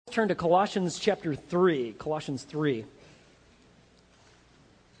Turn to Colossians chapter 3. Colossians 3.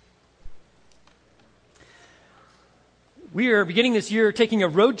 We are beginning this year taking a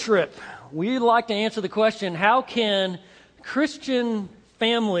road trip. We'd like to answer the question, how can Christian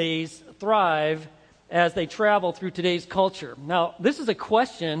families thrive as they travel through today's culture? Now, this is a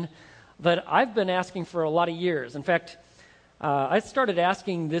question that I've been asking for a lot of years. In fact, I started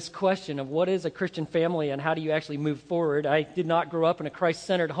asking this question of what is a Christian family and how do you actually move forward. I did not grow up in a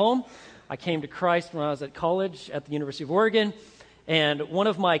Christ-centered home. I came to Christ when I was at college at the University of Oregon, and one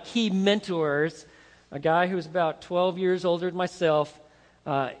of my key mentors, a guy who was about 12 years older than myself,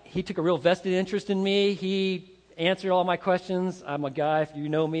 he took a real vested interest in me. He answered all my questions. I'm a guy, if you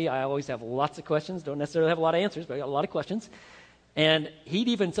know me, I always have lots of questions. Don't necessarily have a lot of answers, but I got a lot of questions. And he'd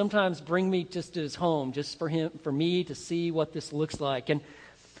even sometimes bring me just to his home, just for me to see what this looks like. And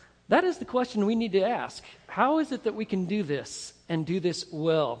that is the question we need to ask. How is it that we can do this and do this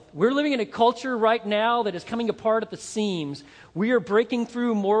well? We're living in a culture right now that is coming apart at the seams. We are breaking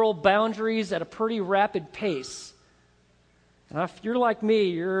through moral boundaries at a pretty rapid pace. Now, if you're like me,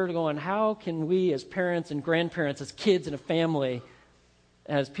 you're going, how can we as parents and grandparents, as kids in a family,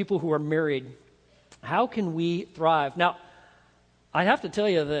 as people who are married, how can we thrive? Now, I have to tell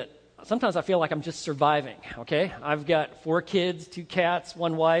you that sometimes I feel like I'm just surviving, okay? I've got 4 kids, 2 cats,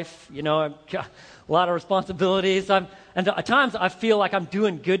 1 wife, I've got a lot of responsibilities. And at times I feel like I'm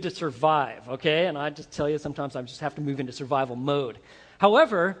doing good to survive, okay? And I just tell you, sometimes I just have to move into survival mode.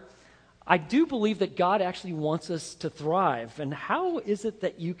 However, I do believe that God actually wants us to thrive. And how is it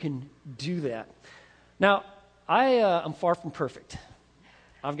that you can do that? Now, I'm far from perfect.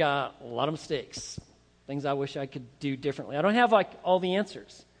 I've got a lot of mistakes. Things I wish I could do differently. I don't have all the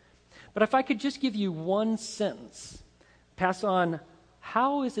answers. But if I could just give you one sentence, pass on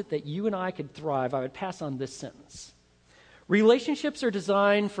how is it that you and I could thrive, I would pass on this sentence. Relationships are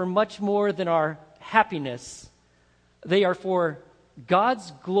designed for much more than our happiness. They are for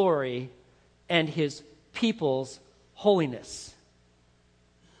God's glory and His people's holiness.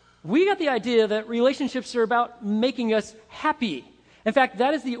 We got the idea that relationships are about making us happy. In fact,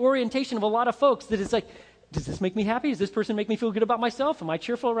 that is the orientation of a lot of folks, that it's like, does this make me happy? Does this person make me feel good about myself? Am I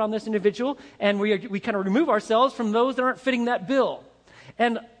cheerful around this individual? And we kind of remove ourselves from those that aren't fitting that bill.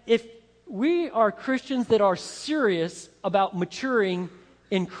 And if we are Christians that are serious about maturing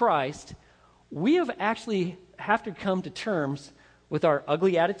in Christ, we have to come to terms with our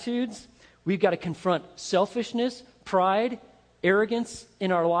ugly attitudes. We've got to confront selfishness, pride, arrogance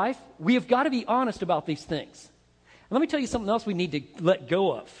in our life. We have got to be honest about these things. Let me tell you something else we need to let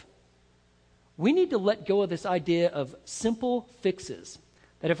go of. We need to let go of this idea of simple fixes.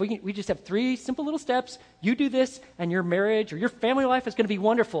 That if we just have 3 simple little steps, you do this, and your marriage or your family life is going to be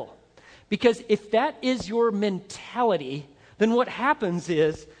wonderful. Because if that is your mentality, then what happens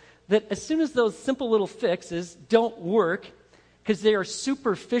is that as soon as those simple little fixes don't work, because they are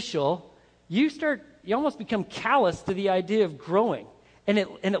superficial, you almost become callous to the idea of growing. And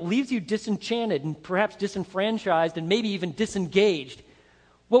it leaves you disenchanted and perhaps disenfranchised and maybe even disengaged.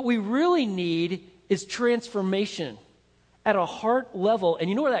 What we really need is transformation at a heart level. And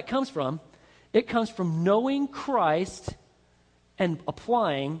you know where that comes from? It comes from knowing Christ and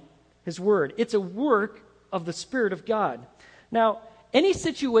applying His Word. It's a work of the Spirit of God. Now, any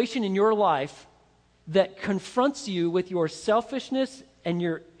situation in your life that confronts you with your selfishness and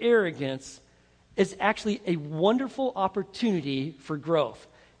your arrogance is actually a wonderful opportunity for growth.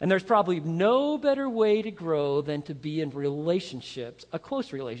 And there's probably no better way to grow than to be in relationships, a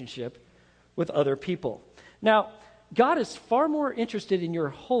close relationship with other people. Now, God is far more interested in your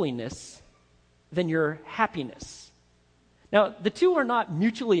holiness than your happiness. Now, the two are not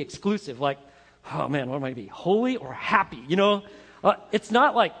mutually exclusive, like, oh man, what am I going to be, holy or happy? It's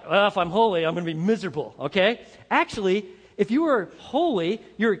not like, if I'm holy, I'm going to be miserable, okay? Actually, if you are holy,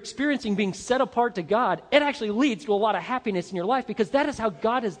 you're experiencing being set apart to God, it actually leads to a lot of happiness in your life, because that is how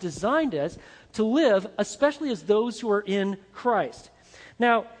God has designed us to live, especially as those who are in Christ.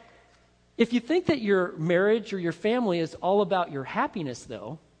 Now, if you think that your marriage or your family is all about your happiness,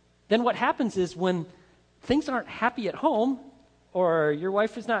 though, then what happens is when things aren't happy at home, or your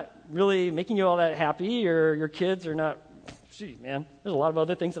wife is not really making you all that happy, or your kids are not, gee, man, there's a lot of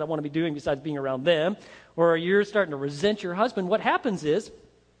other things that I want to be doing besides being around them, or you're starting to resent your husband, what happens is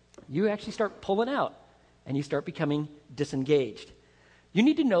you actually start pulling out and you start becoming disengaged. You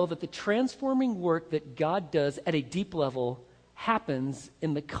need to know that the transforming work that God does at a deep level happens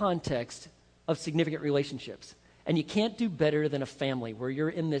in the context of significant relationships. And you can't do better than a family where you're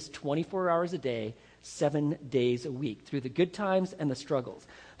in this 24 hours a day, 7 days a week, through the good times and the struggles.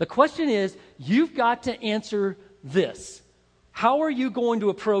 The question is, you've got to answer this. How are you going to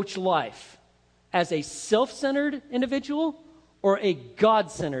approach life? As a self-centered individual or a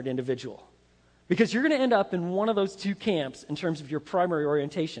God-centered individual? Because you're going to end up in one of those two camps in terms of your primary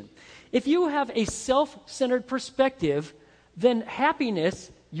orientation. If you have a self-centered perspective, then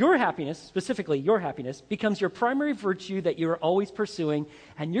happiness, your happiness, specifically your happiness, becomes your primary virtue that you're always pursuing,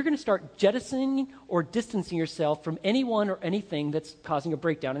 and you're going to start jettisoning or distancing yourself from anyone or anything that's causing a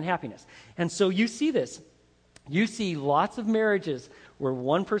breakdown in happiness. And so you see this. You see lots of marriages where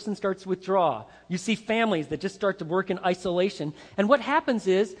one person starts to withdraw. You see families that just start to work in isolation. And what happens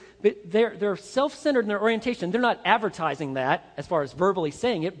is they're self-centered in their orientation. They're not advertising that as far as verbally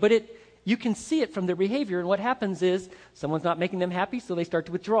saying it, but you can see it from their behavior. And what happens is someone's not making them happy, so they start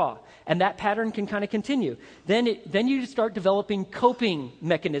to withdraw. And that pattern can kind of continue. Then you start developing coping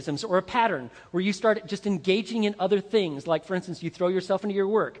mechanisms or a pattern where you start just engaging in other things. Like, for instance, you throw yourself into your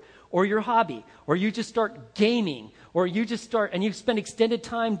work or your hobby, or you just start gaming, or you just start, and you spend extended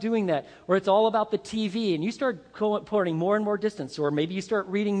time doing that, or it's all about the TV, and you start putting more and more distance, or maybe you start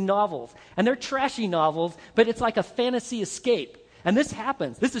reading novels, and they're trashy novels, but it's like a fantasy escape. And this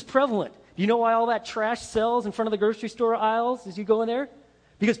happens. This is prevalent. Do you know why all that trash sells in front of the grocery store aisles as you go in there?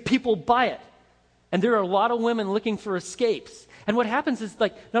 Because people buy it. And there are a lot of women looking for escapes. And what happens is,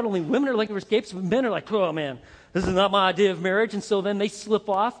 like, not only women are looking for escapes, but men are like, oh, man, this is not my idea of marriage. And so then they slip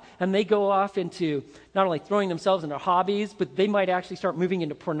off, and they go off into not only throwing themselves into hobbies, but they might actually start moving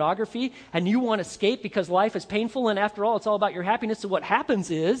into pornography. And you want to escape because life is painful, and after all, it's all about your happiness. So what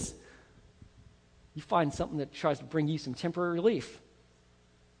happens is you find something that tries to bring you some temporary relief.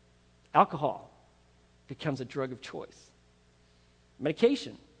 Alcohol becomes a drug of choice.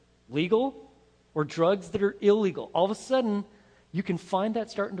 Medication, legal, or drugs that are illegal. All of a sudden, you can find that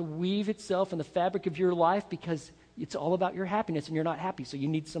starting to weave itself in the fabric of your life because it's all about your happiness and you're not happy, so you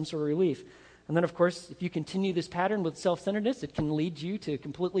need some sort of relief. And then, of course, if you continue this pattern with self-centeredness, it can lead you to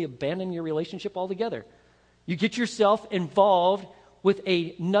completely abandon your relationship altogether. You get yourself involved with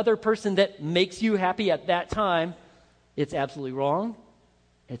another person that makes you happy at that time. It's absolutely wrong,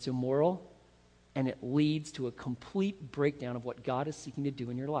 it's immoral, and it leads to a complete breakdown of what God is seeking to do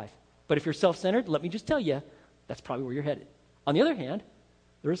in your life. But if you're self-centered, let me just tell you, that's probably where you're headed. On the other hand,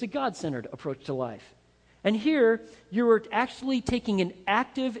 there is a God-centered approach to life. And here, you are actually taking an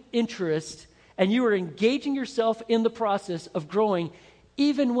active interest and you are engaging yourself in the process of growing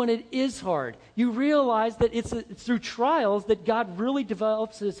even when it is hard. You realize that it's through trials that God really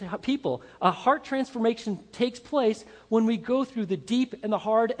develops his people. A heart transformation takes place when we go through the deep and the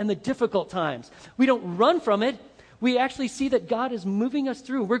hard and the difficult times. We don't run from it. We actually see that God is moving us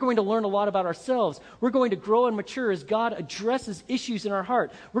through. We're going to learn a lot about ourselves. We're going to grow and mature as God addresses issues in our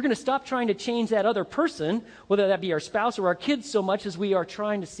heart. We're going to stop trying to change that other person, whether that be our spouse or our kids, so much as we are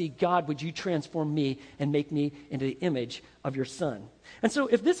trying to see, God, would you transform me and make me into the image of your Son? And so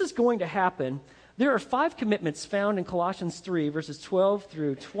if this is going to happen, there are 5 commitments found in Colossians 3, verses 12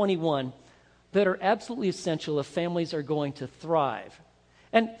 through 21, that are absolutely essential if families are going to thrive.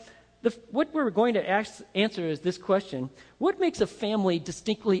 And what we're going to answer is this question: what makes a family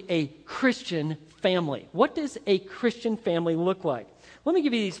distinctly a Christian family? What does a Christian family look like? Let me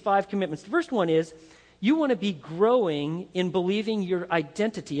give you these 5 commitments. The first one is you want to be growing in believing your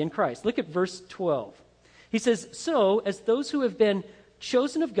identity in Christ. Look at verse 12. He says, so as those who have been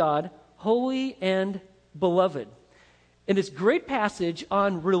chosen of God, holy and beloved. In this great passage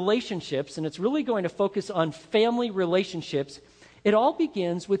on relationships, and it's really going to focus on family relationships, it all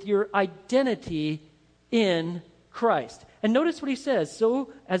begins with your identity in Christ. And notice what he says,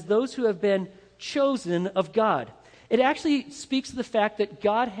 so as those who have been chosen of God. It actually speaks to the fact that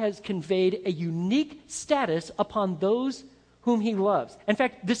God has conveyed a unique status upon those whom he loves. In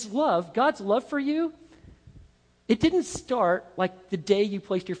fact, this love, God's love for you, it didn't start like the day you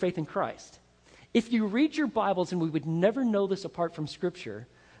placed your faith in Christ. If you read your Bibles, and we would never know this apart from Scripture,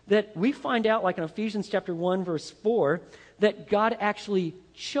 that we find out, like in Ephesians chapter 1, verse 4, that God actually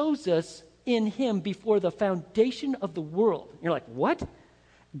chose us in him before the foundation of the world. And you're like, what?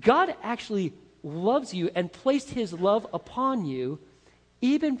 God actually loves you and placed his love upon you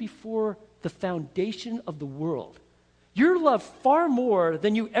even before the foundation of the world. You're loved far more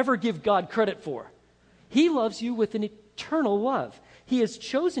than you ever give God credit for. He loves you with an eternal love. He has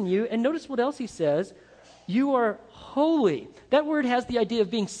chosen you, and notice what else he says. You are holy. That word has the idea of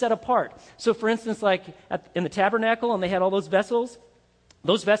being set apart. So for instance, like in the tabernacle, and they had all those vessels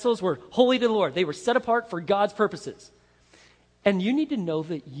were holy to the Lord. They were set apart for God's purposes. And you need to know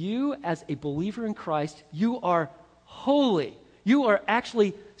that you, as a believer in Christ, you are holy. You are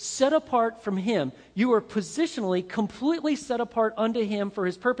actually set apart from him. You are positionally completely set apart unto him for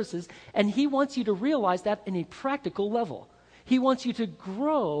his purposes, and he wants you to realize that in a practical level. He wants you to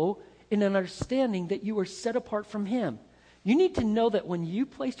grow in an understanding that you are set apart from him. You need to know that when you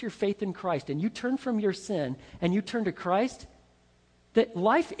place your faith in Christ and you turn from your sin and you turn to Christ, that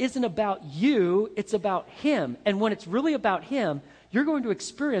life isn't about you, it's about him. And when it's really about him, you're going to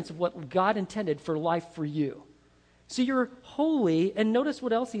experience what God intended for life for you. So you're holy, and notice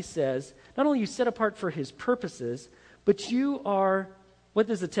what else he says. Not only are you set apart for his purposes, but you are, what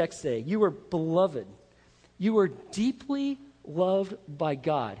does the text say? You are beloved. You are deeply loved by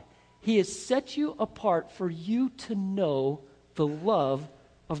God. He has set you apart for you to know the love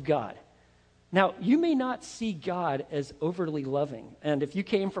of God. Now, you may not see God as overly loving. And if you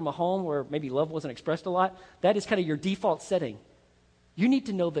came from a home where maybe love wasn't expressed a lot, that is kind of your default setting. You need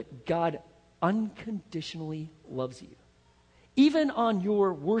to know that God unconditionally loves you. Even on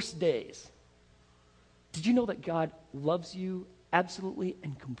your worst days. Did you know that God loves you absolutely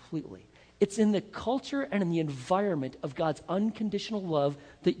and completely? It's in the culture and in the environment of God's unconditional love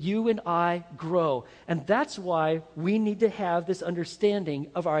that you and I grow. And that's why we need to have this understanding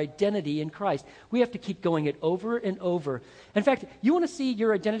of our identity in Christ. We have to keep going it over and over. In fact, you want to see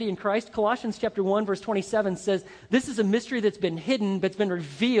your identity in Christ? Colossians chapter 1, verse 27 says, this is a mystery that's been hidden, but it's been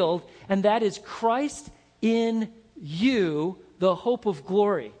revealed, and that is Christ in you, the hope of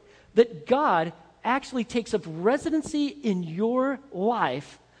glory. That God actually takes up residency in your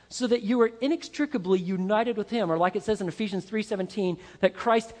life so that you are inextricably united with him, or like it says in Ephesians 3:17, that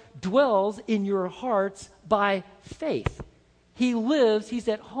Christ dwells in your hearts by faith. He lives, he's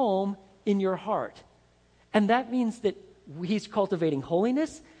at home in your heart. And that means that he's cultivating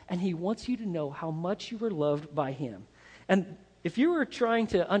holiness, and he wants you to know how much you are loved by him. And if you were trying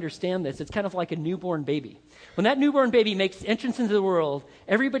to understand this, it's kind of like a newborn baby. When that newborn baby makes entrance into the world,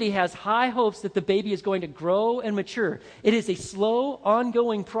 everybody has high hopes that the baby is going to grow and mature. It is a slow,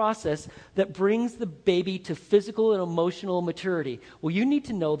 ongoing process that brings the baby to physical and emotional maturity. Well, you need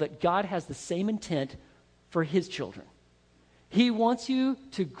to know that God has the same intent for his children. He wants you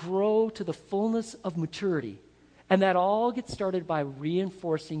to grow to the fullness of maturity. And that all gets started by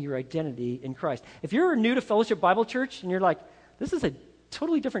reinforcing your identity in Christ. If you're new to Fellowship Bible Church and you're like, this is a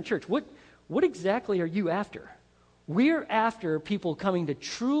totally different church. What exactly are you after? We're after people coming to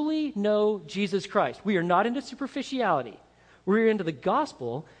truly know Jesus Christ. We are not into superficiality. We're into the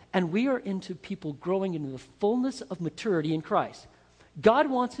gospel, and we are into people growing into the fullness of maturity in Christ. God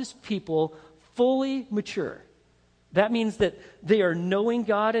wants his people fully mature. That means that they are knowing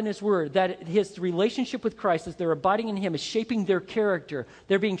God and his word, that his relationship with Christ, as they're abiding in him, is shaping their character.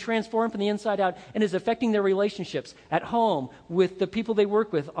 They're being transformed from the inside out and is affecting their relationships at home, with the people they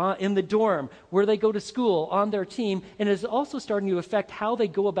work with, in the dorm, where they go to school, on their team, and is also starting to affect how they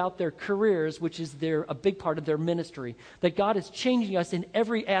go about their careers, which is a big part of their ministry. That God is changing us in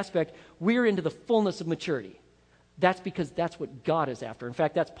every aspect. We're into the fullness of maturity. That's because that's what God is after. In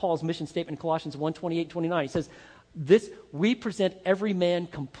fact, that's Paul's mission statement in Colossians 1:28-29. He says, we present every man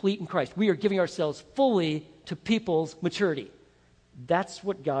complete in Christ. We are giving ourselves fully to people's maturity. That's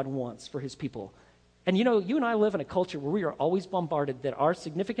what God wants for his people. And you know, you and I live in a culture where we are always bombarded that our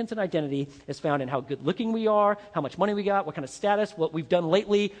significance and identity is found in how good looking we are, how much money we got, what kind of status, what we've done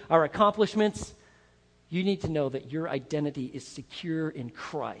lately, our accomplishments. You need to know that your identity is secure in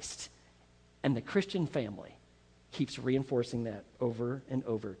Christ. And the Christian family keeps reinforcing that over and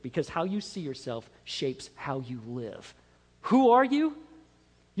over, because how you see yourself shapes how you live. Who are you?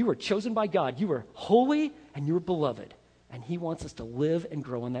 You are chosen by God. You are holy and you are beloved. And he wants us to live and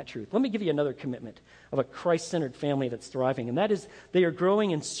grow in that truth. Let me give you another commitment of a Christ-centered family that's thriving, and that is they are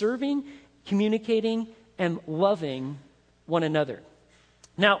growing in serving, communicating, and loving one another.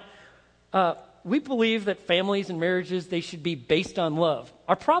 Now, we believe that families and marriages, they should be based on love.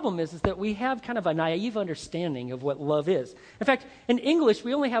 Our problem is that we have kind of a naive understanding of what love is. In fact, in English,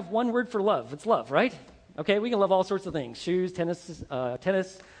 we only have one word for love. It's love, right? Okay, we can love all sorts of things. Shoes, tennis,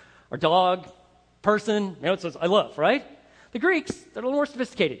 or dog, person. You know, it says, I love, right? The Greeks, they're a little more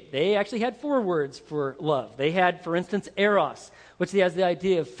sophisticated. They actually had 4 words for love. They had, for instance, eros, which has the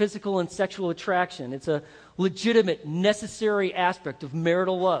idea of physical and sexual attraction. It's a legitimate, necessary aspect of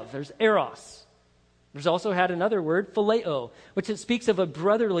marital love. There's eros. There's also had another word, phileo, which speaks of a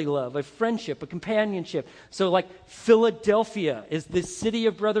brotherly love, a friendship, a companionship. So like Philadelphia is the city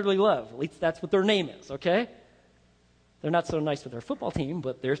of brotherly love. At least that's what their name is, okay? They're not so nice with their football team,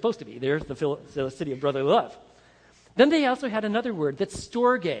 but they're supposed to be. They're the city of brotherly love. Then they also had another word that's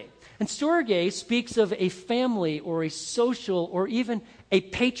storge. And storge speaks of a family or a social or even a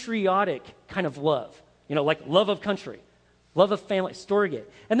patriotic kind of love. You know, like love of country, love of family, storge.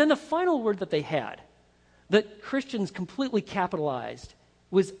 And then the final word that they had, that Christians completely capitalized,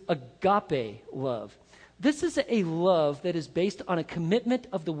 was agape love. This is a love that is based on a commitment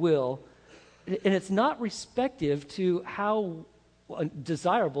of the will, and it's not respective to how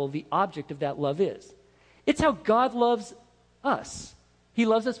desirable the object of that love is. It's how God loves us. He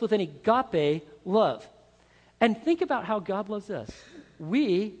loves us with an agape love. And think about how God loves us.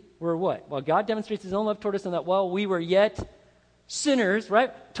 We were what? Well, God demonstrates his own love toward us in that while we were yet sinners,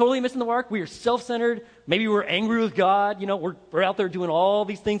 right? Totally missing the mark. We were self-centered. Maybe we're angry with God. We're out there doing all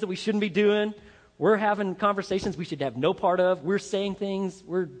these things that we shouldn't be doing. We're having conversations we should have no part of. We're saying things.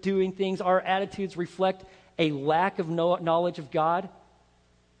 We're doing things. Our attitudes reflect a lack of knowledge of God.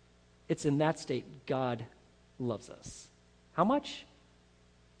 It's in that state God loves us. How much?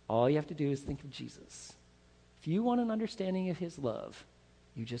 All you have to do is think of Jesus. If you want an understanding of his love,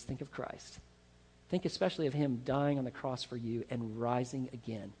 you just think of Christ. Think especially of him dying on the cross for you and rising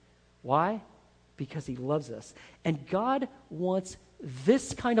again. Why? Because he loves us. And God wants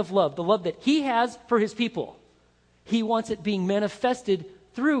this kind of love, the love that he has for his people. He wants it being manifested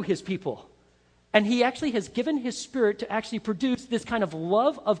through his people. And he actually has given his Spirit to actually produce this kind of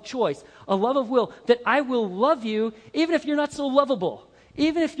love of choice, a love of will, that I will love you even if you're not so lovable,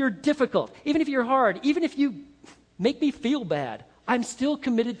 even if you're difficult, even if you're hard, even if you make me feel bad. I'm still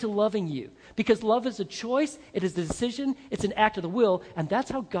committed to loving you because love is a choice, it is a decision, it's an act of the will, and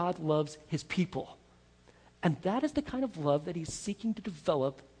that's how God loves his people. And that is the kind of love that he's seeking to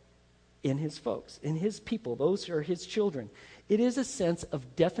develop in his folks, in his people, those who are his children. It is a sense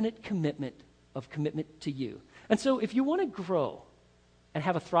of definite commitment to you. And so if you want to grow and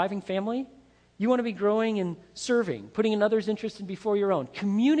have a thriving family, you want to be growing and serving, putting another's interest before your own,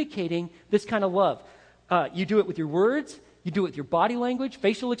 communicating this kind of love. You do it with your words, you do it with your body language,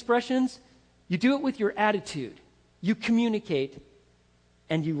 facial expressions, you do it with your attitude. You communicate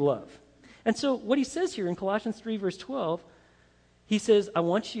and you love. And so what he says here in Colossians 3, verse 12, he says, I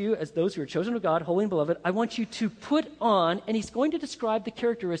want you, as those who are chosen of God, holy and beloved, I want you to put on, and he's going to describe the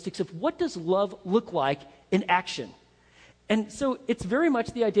characteristics of what does love look like in action. And so it's very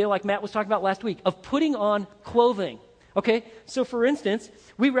much the idea, like Matt was talking about last week, of putting on clothing. Okay, so for instance,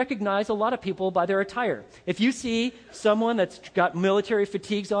 we recognize a lot of people by their attire. If you see someone that's got military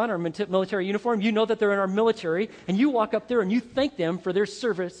fatigues on or military uniform, you know that they're in our military, and you walk up there and you thank them for their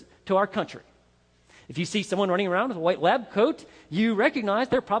service to our country. If you see someone running around with a white lab coat, you recognize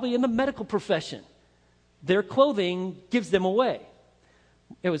they're probably in the medical profession. Their clothing gives them away.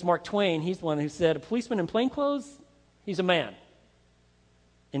 It was Mark Twain, he's the one who said, a policeman in plain clothes, he's a man.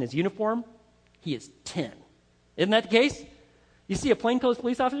 In his uniform, he is 10. Isn't that the case? You see a plainclothes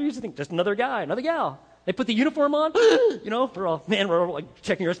police officer, you just think, just another guy, another gal. They put the uniform on, we're all like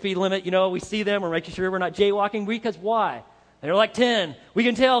checking our speed limit, we see them, we're making sure we're not jaywalking. Because why? They're like 10. We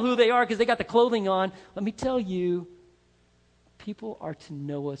can tell who they are because they got the clothing on. Let me tell you, people are to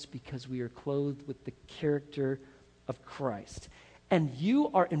know us because we are clothed with the character of Christ. And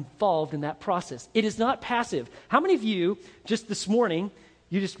you are involved in that process. It is not passive. How many of you, just this morning,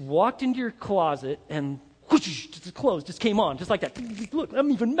 you just walked into your closet and whoosh, the clothes just came on, just like that. Look,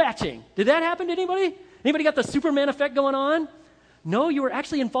 I'm even matching. Did that happen to anybody? Anybody got the Superman effect going on? No, you were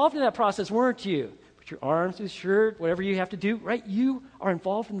actually involved in that process, weren't you? Put your arms through the shirt, whatever you have to do, right? You are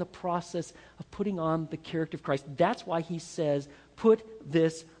involved in the process of putting on the character of Christ. That's why he says, put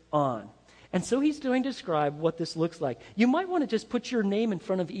this on. And so he's going to describe what this looks like. You might want to just put your name in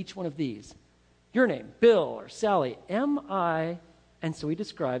front of each one of these. Your name, Bill or Sally, M-I, and so he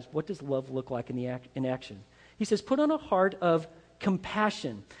describes what does love look like in action. He says, put on a heart of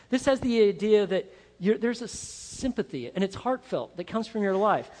compassion. This has the idea that there's a sympathy, and it's heartfelt, that comes from your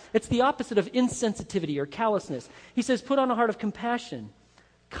life. It's the opposite of insensitivity or callousness. He says, put on a heart of compassion,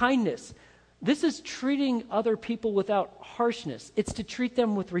 kindness. This is treating other people without harshness. It's to treat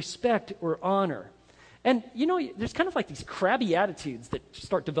them with respect or honor. And, there's kind of like these crabby attitudes that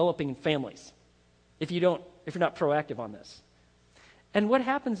start developing in families if you're not proactive on this. And what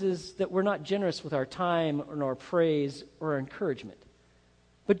happens is that we're not generous with our time or our praise or our encouragement.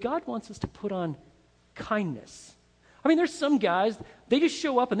 But God wants us to put on kindness. There's some guys, they just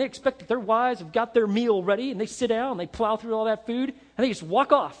show up and they expect that their wives have got their meal ready and they sit down and they plow through all that food and they just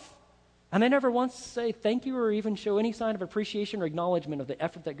walk off. And they never once say thank you or even show any sign of appreciation or acknowledgement of the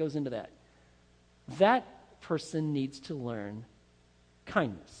effort that goes into that. That person needs to learn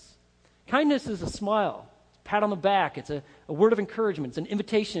kindness. Kindness is a smile, it's a pat on the back, it's a word of encouragement, it's an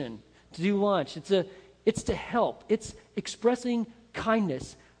invitation to do lunch, it's to help, it's expressing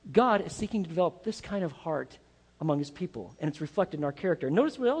kindness. God is seeking to develop this kind of heart among his people, and it's reflected in our character.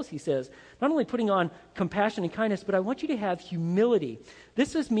 Notice what else he says. Not only putting on compassion and kindness, but I want you to have humility.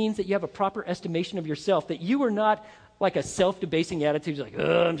 This just means that you have a proper estimation of yourself, that you are not like a self-debasing attitude, like,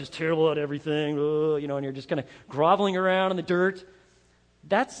 I'm just terrible at everything, and you're just kind of groveling around in the dirt.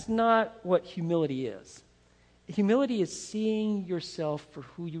 That's not what humility is. Humility is seeing yourself for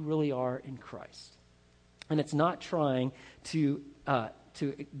who you really are in Christ. And it's not trying to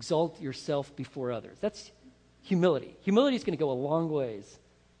exalt yourself before others. That's humility. Humility is going to go a long ways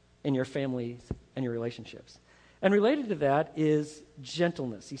in your families and your relationships. And related to that is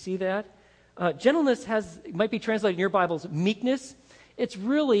gentleness. You see that? Gentleness might be translated in your Bibles, meekness. It's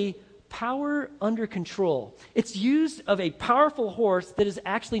really power under control. It's used of a powerful horse that is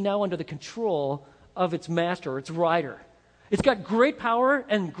actually now under the control of its master, its rider. It's got great power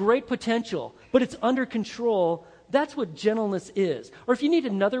and great potential, but it's under control. That's what gentleness is. Or if you need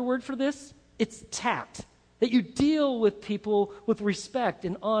another word for this, it's tact. That you deal with people with respect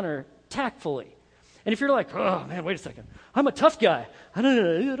and honor tactfully. And if you're like, oh man, wait a second, I'm a tough guy. I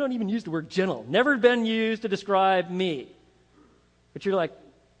don't even use the word gentle. Never been used to describe me. But you're like,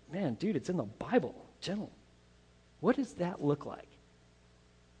 man, dude, it's in the Bible, gentle. What does that look like?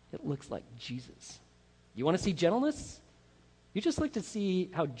 It looks like Jesus. You want to see gentleness? You just like to see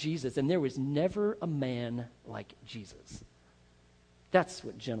how Jesus, and there was never a man like Jesus. That's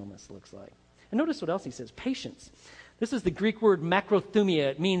what gentleness looks like. And notice what else he says, patience. This is the Greek word macrothumia.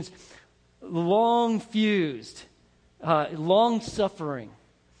 It means long-fused, long-suffering.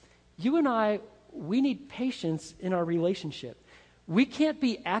 You and I, we need patience in our relationship. We can't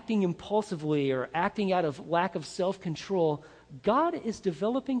be acting impulsively or acting out of lack of self-control. God is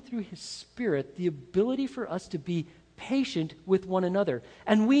developing through His Spirit the ability for us to be patient with one another.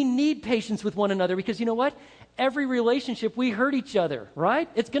 And we need patience with one another because you know what? Every relationship, we hurt each other, right?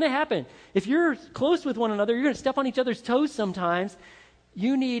 It's going to happen. If you're close with one another, you're going to step on each other's toes sometimes.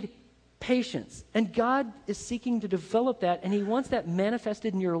 You need patience. And God is seeking to develop that, and He wants that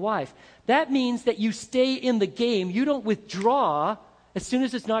manifested in your life. That means that you stay in the game. You don't withdraw as soon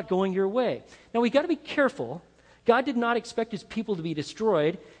as it's not going your way. Now, we've got to be careful. God did not expect His people to be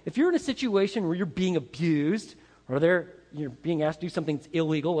destroyed. If you're in a situation where you're being abused or you're being asked to do something that's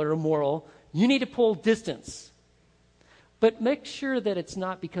illegal or immoral, you need to pull distance. But make sure that it's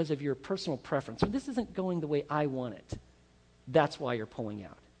not because of your personal preference, or this isn't going the way I want it. That's why you're pulling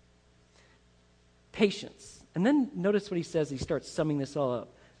out. Patience. And then notice what he says. He starts summing this all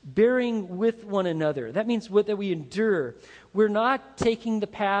up. Bearing with one another. That means that we endure. We're not taking the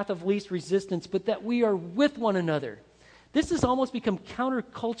path of least resistance, but that we are with one another. This has almost become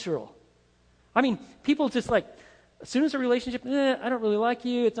countercultural. I mean, people just like, as soon as a relationship, I don't really like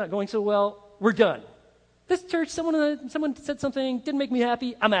you, it's not going so well, we're done. This church, someone said something, didn't make me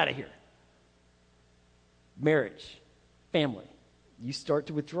happy, I'm out of here. Marriage, family, you start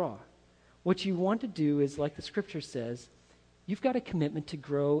to withdraw. What you want to do is, like the scripture says, you've got a commitment to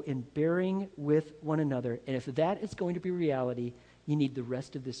grow in bearing with one another. And if that is going to be reality, you need the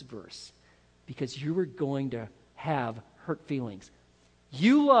rest of this verse. Because you are going to have hurt feelings.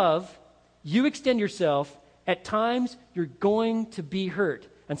 You love, you extend yourself. At times, you're going to be hurt.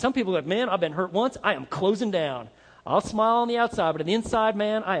 And some people are like, man, I've been hurt once. I am closing down. I'll smile on the outside, but on the inside,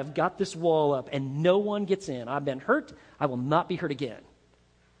 man, I have got this wall up and no one gets in. I've been hurt. I will not be hurt again.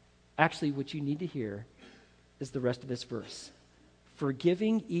 Actually, what you need to hear is the rest of this verse.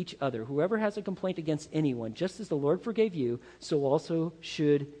 Forgiving each other. Whoever has a complaint against anyone, just as the Lord forgave you, so also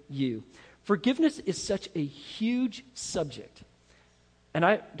should you. Forgiveness is such a huge subject. And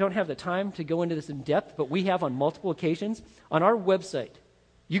I don't have the time to go into this in depth, but we have on multiple occasions. On our website,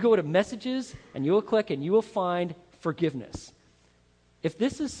 you go to messages and you will click and you will find forgiveness. If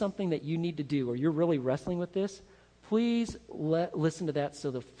this is something that you need to do or you're really wrestling with this, please listen to that so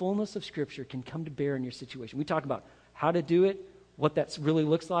the fullness of Scripture can come to bear in your situation. We talk about how to do it, what that really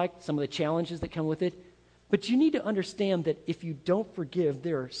looks like, some of the challenges that come with it. But you need to understand that if you don't forgive,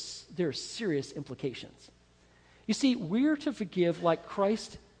 there are serious implications. You see, we're to forgive like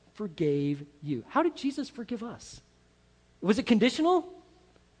Christ forgave you. How did Jesus forgive us? Was it conditional?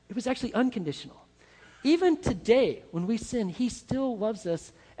 It was actually unconditional. Even today, when we sin, He still loves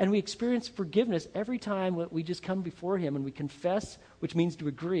us, and we experience forgiveness every time we just come before Him and we confess, which means to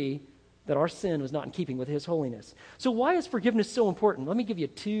agree that our sin was not in keeping with His holiness. So why is forgiveness so important? Let me give you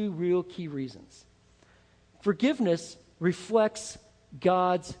two real key reasons. Forgiveness reflects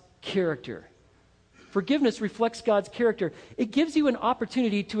God's character. Forgiveness reflects God's character. It gives you an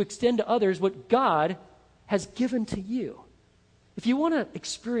opportunity to extend to others what God has given to you. If you want to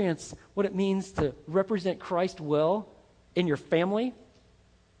experience what it means to represent Christ well in your family,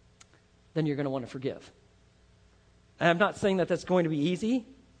 then you're going to want to forgive. And I'm not saying that that's going to be easy,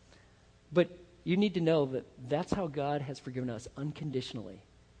 but you need to know that that's how God has forgiven us unconditionally.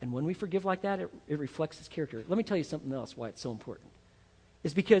 And when we forgive like that, it reflects his character. Let me tell you something else why it's so important.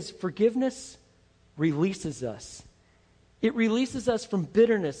 It's because forgiveness releases us. It releases us from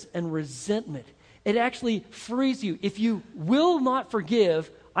bitterness and resentment. It actually frees you. If you will not forgive,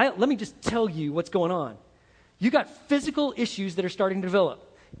 let me just tell you what's going on. You got physical issues that are starting to develop.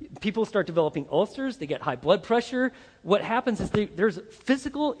 People start developing ulcers. They get high blood pressure. What happens is there's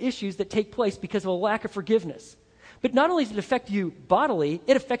physical issues that take place because of a lack of forgiveness. But not only does it affect you bodily,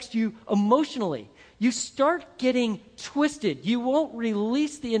 it affects you emotionally. You start getting twisted. You won't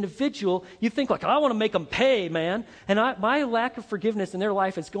release the individual. You think like, I want to make them pay, man. And my lack of forgiveness in their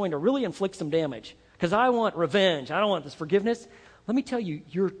life is going to really inflict some damage because I want revenge. I don't want this forgiveness. Let me tell you,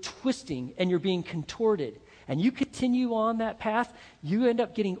 you're twisting and you're being contorted. And you continue on that path, you end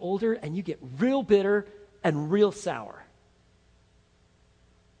up getting older and you get real bitter and real sour.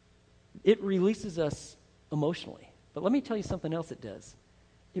 It releases us emotionally. But let me tell you something else it does.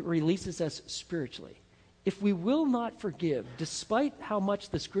 It releases us spiritually. If we will not forgive, despite how much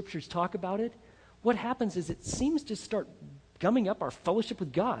the scriptures talk about it, what happens is it seems to start gumming up our fellowship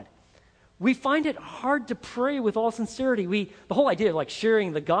with God. We find it hard to pray with all sincerity. The whole idea of like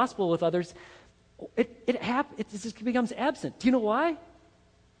sharing the gospel with others, it just becomes absent. Do you know why?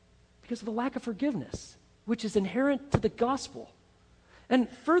 Because of a lack of forgiveness, which is inherent to the gospel. And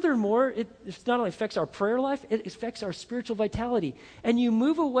furthermore, it not only affects our prayer life, it affects our spiritual vitality. And you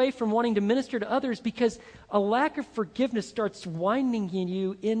move away from wanting to minister to others because a lack of forgiveness starts winding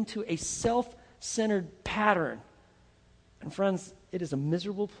you into a self-centered pattern. And friends, it is a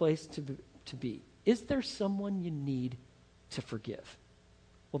miserable place to be. Is there someone you need to forgive?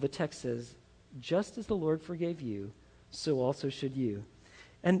 Well, the text says, just as the Lord forgave you, so also should you.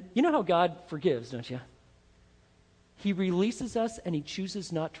 And you know how God forgives, don't you? He releases us and he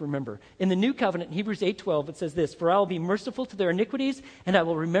chooses not to remember. In the New Covenant, in Hebrews 8:12, it says this, for I will be merciful to their iniquities and I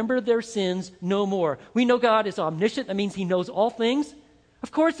will remember their sins no more. We know God is omniscient. That means he knows all things.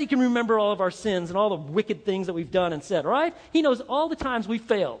 Of course he can remember all of our sins and all the wicked things that we've done and said, right? He knows all the times we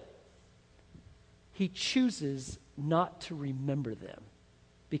failed. He chooses not to remember them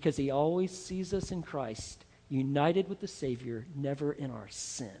because he always sees us in Christ, united with the Savior, never in our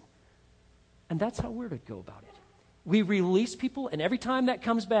sin. And that's how we're to go about it. We release people, and every time that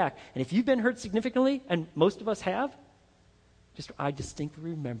comes back, and if you've been hurt significantly, and most of us have, I distinctly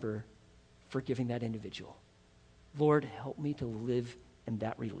remember forgiving that individual. Lord, help me to live in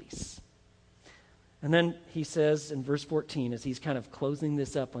that release. And then he says in verse 14, as he's kind of closing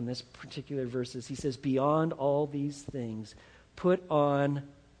this up on this particular verses, he says, beyond all these things, put on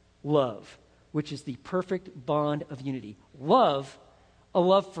love, which is the perfect bond of unity. Love, a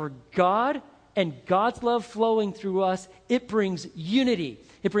love for God, and God's love flowing through us, it brings unity.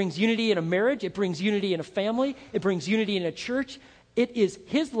 It brings unity in a marriage. It brings unity in a family. It brings unity in a church. It is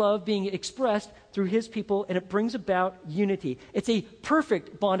his love being expressed through his people, and it brings about unity. It's a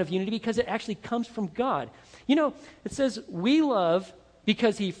perfect bond of unity because it actually comes from God. You know, it says we love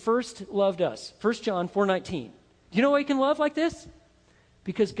because he first loved us. 1 John 4:19. Do you know why you can love like this?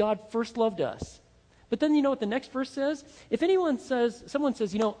 Because God first loved us. But then you know what the next verse says? If someone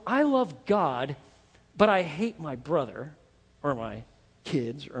says, I love God, but I hate my brother or my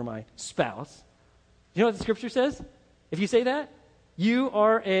kids or my spouse. You know what the scripture says? If you say that, you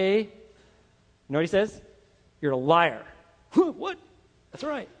are you know what he says? You're a liar. What? That's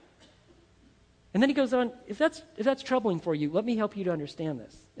right. And then he goes on, if that's troubling for you, let me help you to understand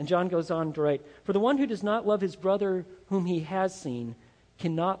this. And John goes on to write, for the one who does not love his brother whom he has seen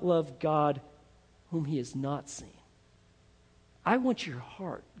cannot love God whom he has not seen. I want your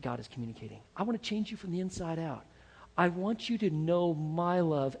heart, God is communicating. I want to change you from the inside out. I want you to know my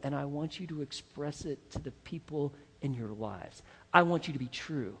love, and I want you to express it to the people in your lives. I want you to be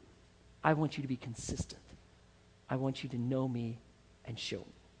true. I want you to be consistent. I want you to know me and show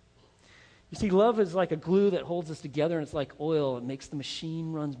me. You see, love is like a glue that holds us together, and it's like oil. It makes the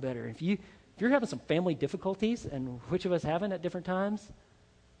machine runs better. If you're having some family difficulties, and which of us haven't at different times,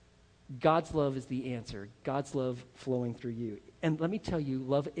 God's love is the answer. God's love flowing through you. And let me tell you,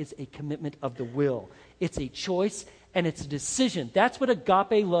 love is a commitment of the will. It's a choice and it's a decision. That's what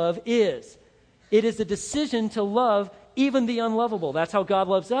agape love is. It is a decision to love even the unlovable. That's how God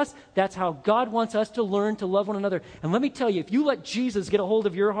loves us. That's how God wants us to learn to love one another. And let me tell you, if you let Jesus get a hold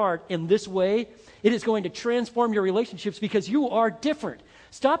of your heart in this way, it is going to transform your relationships because you are different.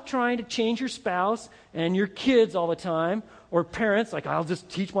 Stop trying to change your spouse and your kids all the time, or parents, like I'll just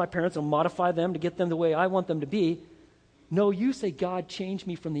teach my parents and modify them to get them the way I want them to be. No, you say, God, change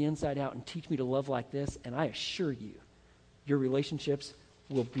me from the inside out and teach me to love like this, and I assure you, your relationships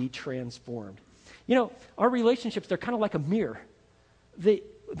will be transformed. You know, our relationships, they're kind of like a mirror.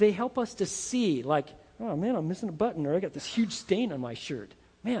 they help us to see, like, oh man, I'm missing a button, or I got this huge stain on my shirt.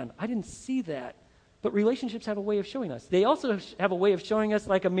 Man, I didn't see that. But relationships have a way of showing us. They also have a way of showing us,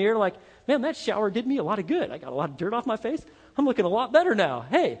 like a mirror, like, man, that shower did me a lot of good. I got a lot of dirt off my face. I'm looking a lot better now.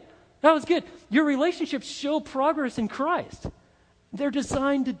 Hey, that was good. Your relationships show progress in Christ. They're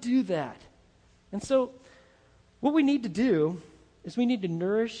designed to do that. And so what we need to do is we need to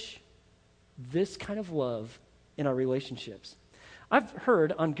nourish this kind of love in our relationships. I've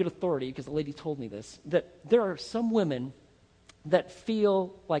heard on good authority, because the lady told me this, that there are some women that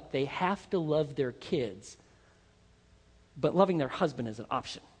feel like they have to love their kids, but loving their husband is an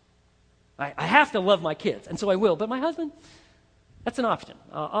option. I have to love my kids, and so I will, but my husband, that's an option.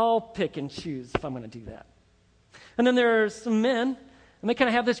 I'll pick and choose if I'm going to do that. And then there are some men, and they kind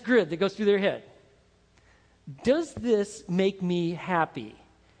of have this grid that goes through their head. Does this make me happy?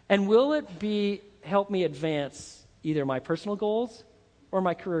 And will it help me advance either my personal goals or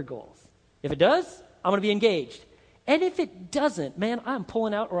my career goals? If it does, I'm going to be engaged. And if it doesn't, man, I'm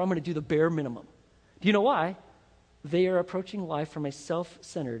pulling out, or I'm going to do the bare minimum. Do you know why? They are approaching life from a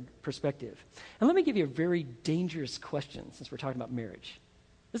self-centered perspective. And let me give you a very dangerous question, since we're talking about marriage.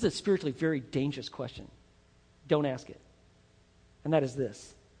 This is a spiritually very dangerous question. Don't ask it. And that is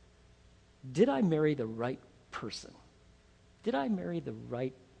this: did I marry the right person? Did I marry the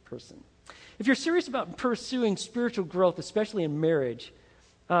right person? If you're serious about pursuing spiritual growth, especially in marriage,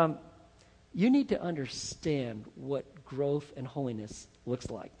 you need to understand what growth and holiness looks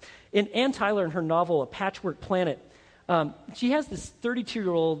like. In Ann Tyler, in her novel, A Patchwork Planet, she has this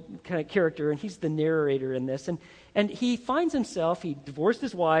 32-year-old kind of character, and he's the narrator in this. And he finds himself, he divorced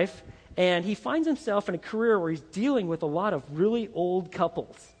his wife, and he finds himself in a career where he's dealing with a lot of really old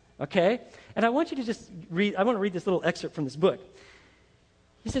couples, okay? And I want you to just read, I want to read this little excerpt from this book.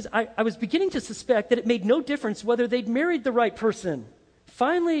 He says, I was beginning to suspect that it made no difference whether they'd married the right person.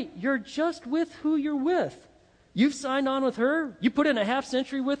 Finally, you're just with who you're with. You've signed on with her. You put in a half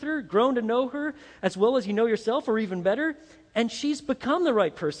century with her, grown to know her as well as you know yourself, or even better, and she's become the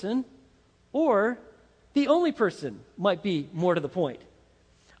right person, or the only person, might be more to the point.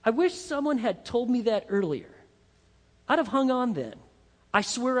 I wish someone had told me that earlier. I'd have hung on then. I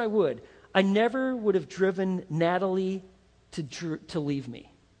swear I would. I never would have driven Natalie to leave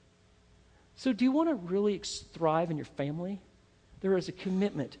me. So do you want to really thrive in your family? There is a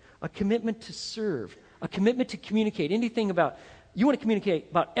commitment to serve, a commitment to communicate anything about, you want to communicate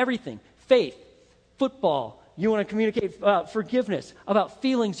about everything, faith, football, you want to communicate about forgiveness, about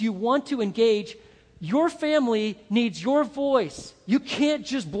feelings, you want to engage. Your family needs your voice. You can't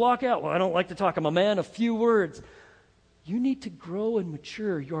just block out, well, I don't like to talk, I'm a man of few words. You need to grow and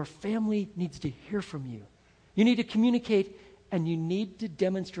mature. Your family needs to hear from you. You need to communicate, and you need to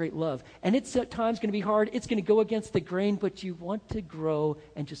demonstrate love. And it's at times going to be hard. It's going to go against the grain, but you want to grow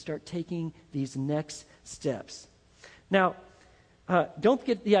and just start taking these next steps. Now, don't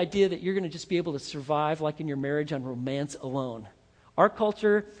get the idea that you're going to just be able to survive like in your marriage on romance alone. Our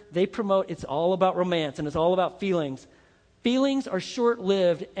culture, they promote it's all about romance and it's all about feelings. Feelings are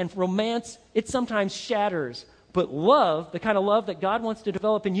short-lived, and romance, it sometimes shatters. But love, the kind of love that God wants to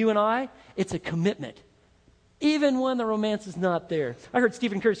develop in you and I, it's a commitment. Even when the romance is not there. I heard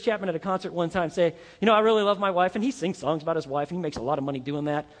Stephen Curtis Chapman at a concert one time say, I really love my wife, and he sings songs about his wife, and he makes a lot of money doing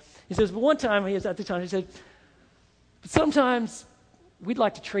that. He says, but one time, he said, sometimes we'd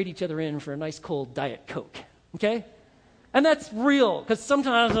like to trade each other in for a nice cold Diet Coke, okay? And that's real, because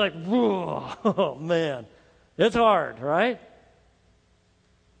sometimes it's like, oh man, it's hard, right?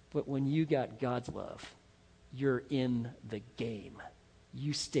 But when you got God's love, you're in the game.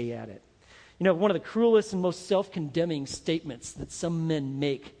 You stay at it. One of the cruelest and most self-condemning statements that some men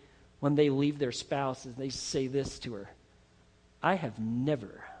make when they leave their spouse is they say this to her: I have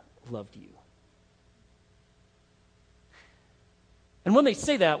never loved you. And when they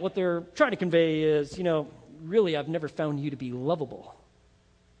say that, what they're trying to convey is, really, I've never found you to be lovable.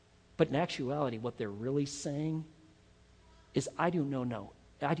 But in actuality, what they're really saying is, I do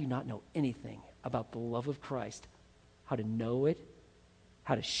not know anything about the love of Christ, how to know it,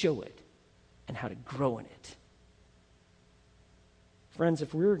 how to show it, and how to grow in it. Friends,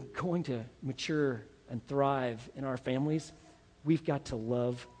 if we're going to mature and thrive in our families, we've got to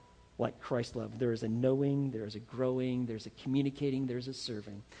love like Christ loved. There is a knowing, there is a growing, there's a communicating, there's a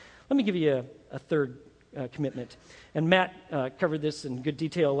serving. Let me give you a third commitment. And Matt covered this in good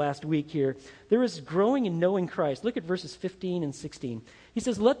detail last week here. There is growing and knowing Christ. Look at verses 15 and 16. He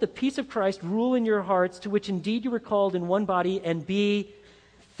says, let the peace of Christ rule in your hearts, to which indeed you were called in one body, and be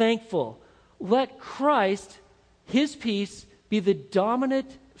thankful. Let Christ, his peace, be the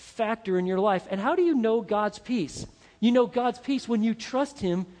dominant factor in your life. And how do you know God's peace? You know God's peace when you trust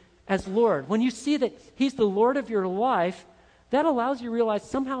him as Lord. When you see that he's the Lord of your life, that allows you to realize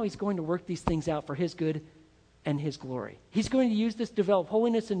somehow he's going to work these things out for his good and his glory. He's going to use this to develop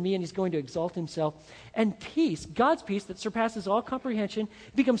holiness in me, and he's going to exalt himself. And peace, God's peace that surpasses all comprehension,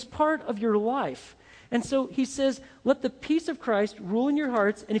 becomes part of your life. And so he says, let the peace of Christ rule in your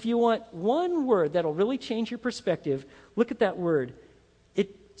hearts. And if you want one word that'll really change your perspective, look at that word.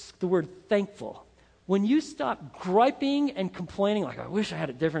 It's the word thankful. When you stop griping and complaining, like, I wish I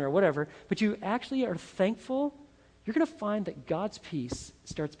had it different or whatever, but you actually are thankful, you're going to find that God's peace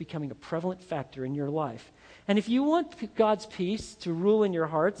starts becoming a prevalent factor in your life. And if you want God's peace to rule in your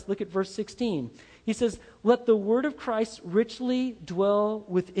hearts, look at verse 16. He says, let the word of Christ richly dwell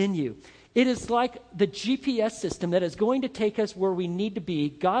within you. It is like the GPS system that is going to take us where we need to be.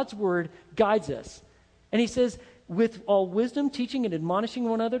 God's word guides us. And he says, with all wisdom, teaching and admonishing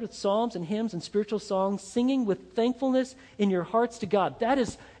one another with psalms and hymns and spiritual songs, singing with thankfulness in your hearts to God. That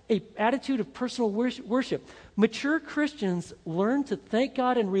is an attitude of personal worship. Mature Christians learn to thank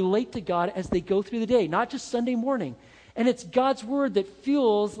God and relate to God as they go through the day, not just Sunday morning. And it's God's word that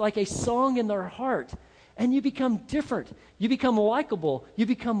feels like a song in their heart. And you become different. You become likable. You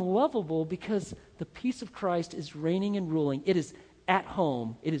become lovable because the peace of Christ is reigning and ruling. It is at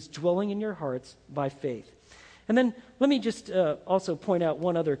home. It is dwelling in your hearts by faith. And then let me just also point out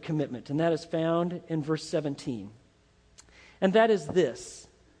one other commitment, and that is found in verse 17. And that is this,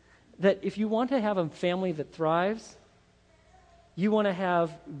 that if you want to have a family that thrives, you want to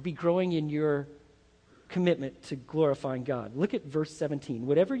be growing in your commitment to glorifying God. Look at verse 17.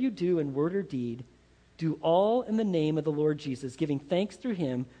 Whatever you do in word or deed, do all in the name of the Lord Jesus, giving thanks through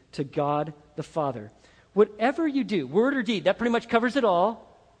him to God the Father. Whatever you do, word or deed, that pretty much covers it all.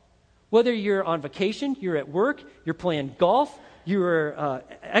 Whether you're on vacation, you're at work, you're playing golf, you're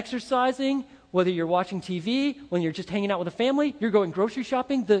exercising, whether you're watching TV, when you're just hanging out with a family, you're going grocery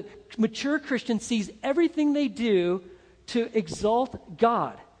shopping, the mature Christian sees everything they do to exalt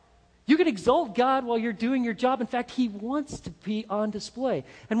God. You can exalt God while you're doing your job. In fact, he wants to be on display.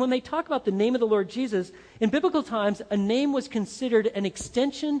 And when they talk about the name of the Lord Jesus, in biblical times, a name was considered an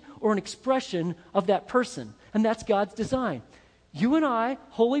extension or an expression of that person. And that's God's design. You and I,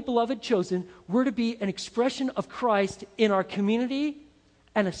 holy, beloved, chosen, we're to be an expression of Christ in our community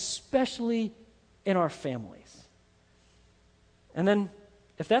and especially in our families. And then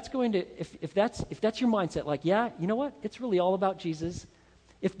if that's your mindset, like, yeah, you know what? It's really all about Jesus.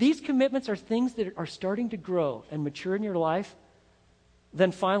 If these commitments are things that are starting to grow and mature in your life,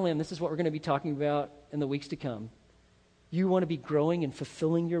 then finally, and this is what we're going to be talking about in the weeks to come, you want to be growing and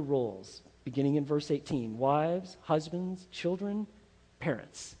fulfilling your roles, beginning in verse 18. Wives, husbands, children,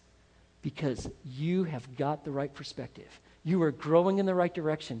 parents, because you have got the right perspective. You are growing in the right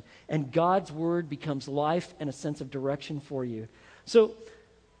direction, and God's word becomes life and a sense of direction for you. So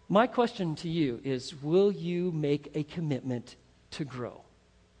my question to you is, will you make a commitment to grow?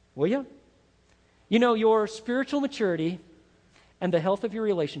 Will you? You know, your spiritual maturity and the health of your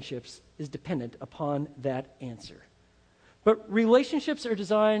relationships is dependent upon that answer. But relationships are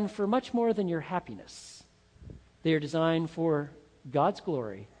designed for much more than your happiness. They are designed for God's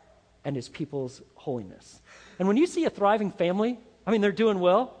glory and his people's holiness. And when you see a thriving family, I mean, they're doing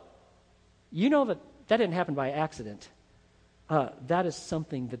well, you know that didn't happen by accident. That is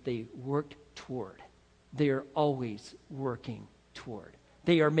something that they worked toward. They are always working toward.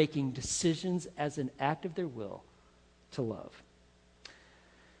 They are making decisions as an act of their will to love.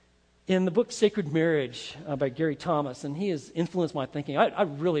 In the book Sacred Marriage by Gary Thomas, and he has influenced my thinking, I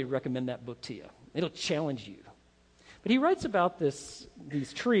really recommend that book to you. It'll challenge you. But he writes about these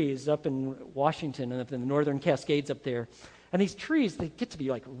trees up in Washington and up in the northern Cascades up there. And these trees, they get to be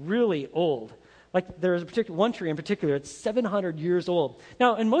like really old. Like there's one tree in particular, it's 700 years old.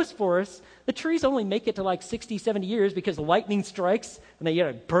 Now, in most forests, the trees only make it to like 60, 70 years because lightning strikes and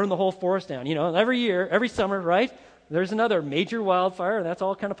they burn the whole forest down. You know, every year, every summer, right? There's another major wildfire, and that's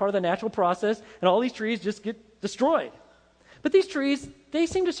all kind of part of the natural process, and all these trees just get destroyed. But these trees, they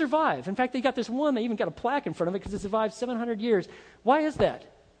seem to survive. In fact, they got this one, they even got a plaque in front of it because it survived 700 years. Why is that?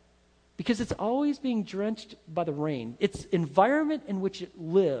 Because it's always being drenched by the rain. Its environment in which it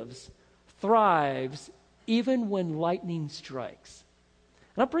lives thrives even when lightning strikes.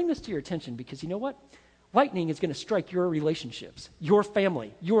 And I'll bring this to your attention because you know what? Lightning is going to strike your relationships, your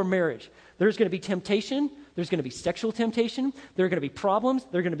family, your marriage. There's going to be temptation. There's going to be sexual temptation. There are going to be problems.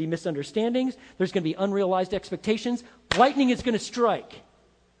 There are going to be misunderstandings. There's going to be unrealized expectations. Lightning is going to strike.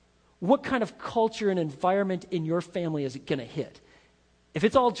 What kind of culture and environment in your family is it going to hit? If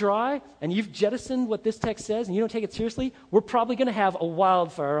it's all dry and you've jettisoned what this text says and you don't take it seriously, we're probably going to have a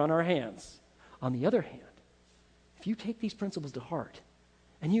wildfire on our hands. On the other hand, if you take these principles to heart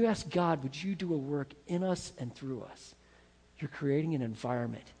and you ask God, would you do a work in us and through us, you're creating an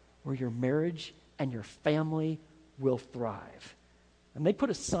environment where your marriage and your family will thrive. And they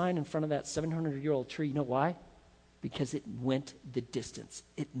put a sign in front of that 700-year-old tree. You know why? Because it went the distance.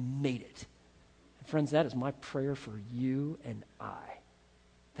 It made it. And friends, that is my prayer for you and I,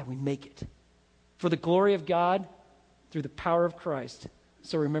 that we make it. For the glory of God, through the power of Christ.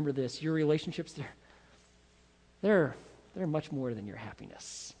 So remember this, your relationships, they're much more than your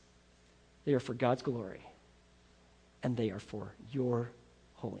happiness. They are for God's glory, and they are for your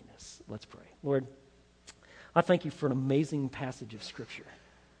holiness. Let's pray. Lord, I thank you for an amazing passage of Scripture.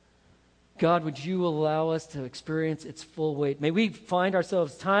 God, would you allow us to experience its full weight? May we find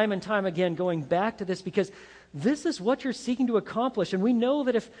ourselves time and time again going back to this, because this is what you're seeking to accomplish. And we know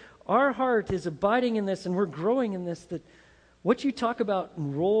that if our heart is abiding in this and we're growing in this, that what you talk about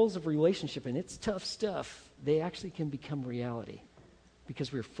in roles of relationship, and it's tough stuff, they actually can become reality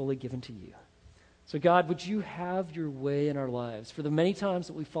because we're fully given to you. So God, would you have your way in our lives? For the many times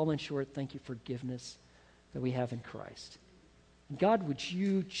that we've fallen short, thank you for forgiveness that we have in Christ. And God, would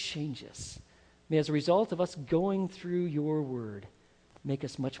you change us? May, as a result of us going through your word, make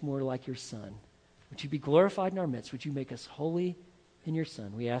us much more like your Son. Would you be glorified in our midst? Would you make us holy in your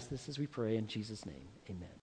Son? We ask this as we pray in Jesus' name. Amen.